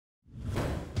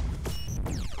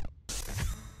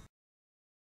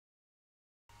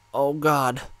Oh,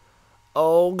 God.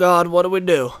 Oh, God, what do we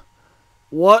do?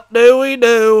 What do we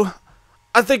do?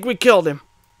 I think we killed him.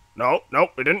 No,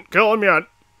 we didn't kill him yet.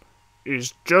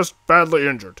 He's just badly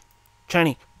injured.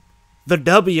 Cheney, the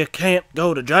W can't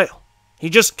go to jail. He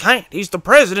just can't. He's the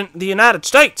president of the United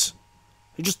States.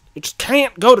 He just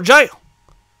can't go to jail.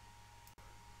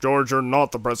 George, you're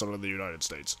not the president of the United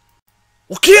States.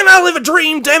 Well, can't I live a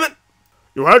dream, damn it?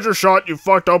 You had your shot, you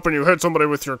fucked up, and you hit somebody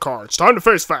with your car. It's time to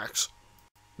face facts.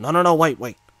 No, wait.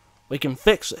 We can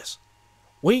fix this.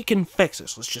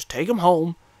 Let's just take him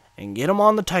home and get him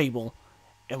on the table,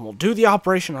 and we'll do the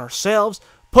operation ourselves,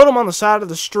 put him on the side of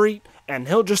the street, and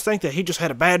he'll just think that he just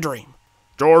had a bad dream.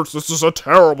 George, this is a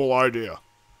terrible idea.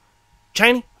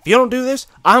 Cheney, if you don't do this,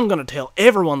 I'm going to tell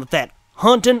everyone that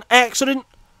hunting accident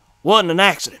wasn't an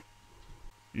accident.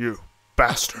 You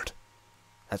bastard.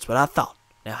 That's what I thought.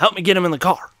 Now help me get him in the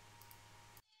car.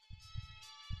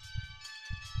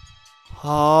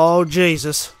 Oh,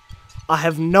 Jesus. I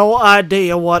have no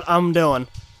idea what I'm doing.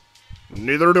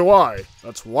 Neither do I.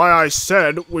 That's why I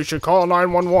said we should call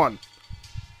 911.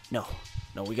 No,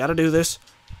 we gotta do this.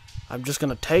 I'm just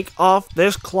gonna take off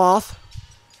this cloth,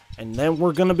 and then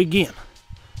we're gonna begin.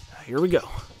 Now, here we go.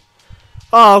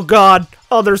 Oh, God.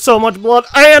 Oh, there's so much blood.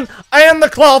 And the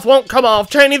cloth won't come off.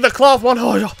 Cheney, the cloth won't...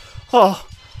 Oh,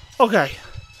 okay.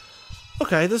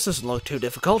 Okay, this doesn't look too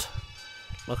difficult.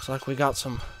 Looks like we got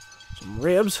some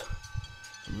ribs,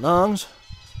 some lungs,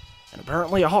 and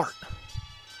apparently a heart.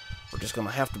 We're just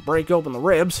gonna have to break open the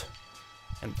ribs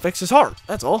and fix his heart,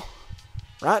 that's all.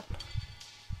 Right?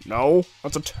 No,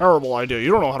 that's a terrible idea.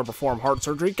 You don't know how to perform heart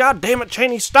surgery. God damn it,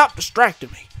 Cheney, stop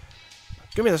distracting me.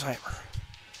 Give me this hammer.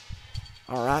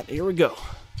 Alright, here we go.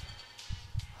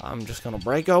 I'm just gonna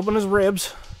break open his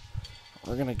ribs.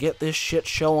 We're gonna get this shit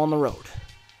show on the road.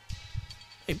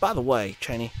 Hey, by the way,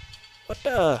 Cheney, what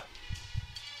do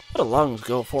lungs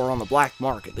go for on the black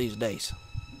market these days?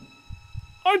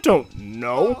 I don't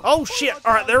know. Oh, shit.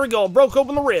 All right, there we go. I broke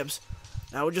open the ribs.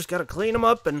 Now we just got to clean them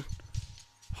up and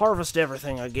harvest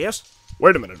everything, I guess.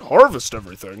 Wait a minute. Harvest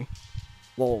everything?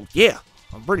 Well, yeah.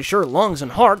 I'm pretty sure lungs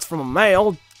and hearts from a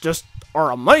male just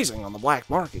are amazing on the black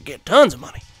market. Get tons of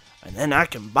money. And then I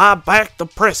can buy back the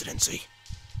presidency.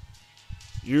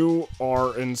 You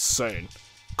are insane.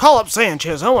 Call up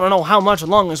Sanchez. I want to know how much a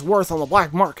lung is worth on the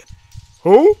black market.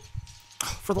 Who?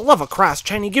 For the love of Christ,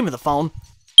 Cheney, give me the phone.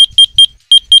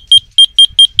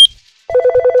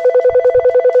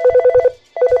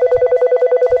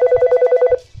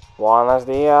 Buenos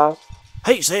días.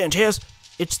 Hey, Sanchez,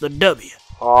 it's the W.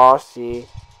 Oh, sí.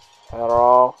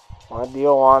 Hello. What do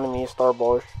you want, Mr.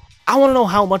 Bush? I want to know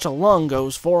how much a lung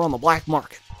goes for on the black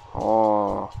market.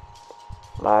 Oh,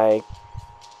 like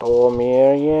 2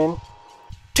 million?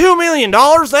 $2 million?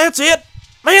 That's it?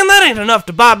 Man, that ain't enough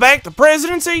to buy back the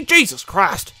presidency. Jesus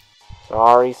Christ.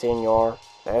 Sorry, senor.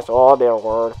 That's all they're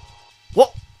worth.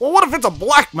 Well, what if it's a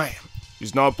black man?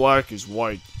 He's not black, he's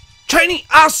white. Cheney,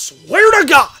 I swear to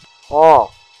God.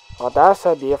 Oh, well, that's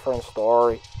a different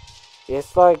story.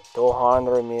 It's like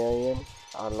 200 million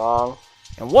a lung.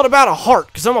 And what about a heart?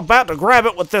 Because I'm about to grab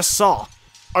it with this saw.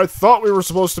 I thought we were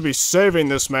supposed to be saving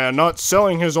this man, not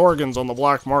selling his organs on the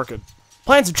black market.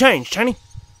 Plans have changed, Cheney.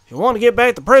 If you want to get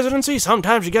back the presidency,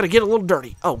 sometimes you gotta get a little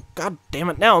dirty. Oh, God damn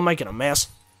it, now I'm making a mess.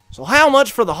 So how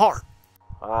much for the heart?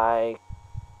 Like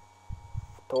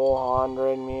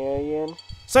 200 million?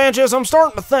 Sanchez, I'm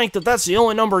starting to think that that's the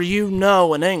only number you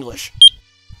know in English.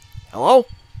 Hello?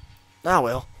 Ah,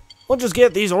 well. We'll just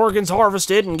get these organs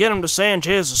harvested and get them to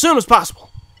Sanchez as soon as possible.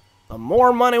 The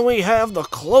more money we have, the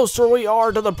closer we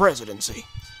are to the presidency.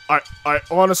 I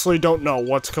honestly don't know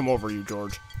what's come over you,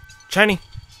 George. Cheney,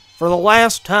 for the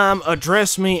last time,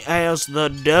 address me as the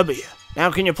W. Now,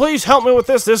 can you please help me with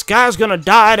this? This guy's gonna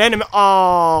die at any...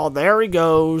 Oh, there he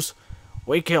goes.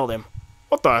 We killed him.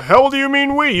 What the hell do you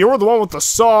mean we? You were the one with the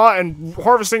saw and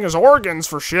harvesting his organs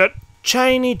for shit.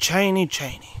 Cheney.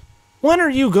 When are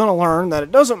you gonna learn that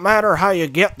it doesn't matter how you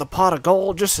get the pot of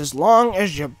gold just as long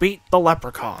as you beat the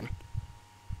leprechaun?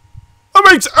 That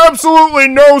makes absolutely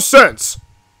no sense.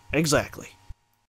 Exactly.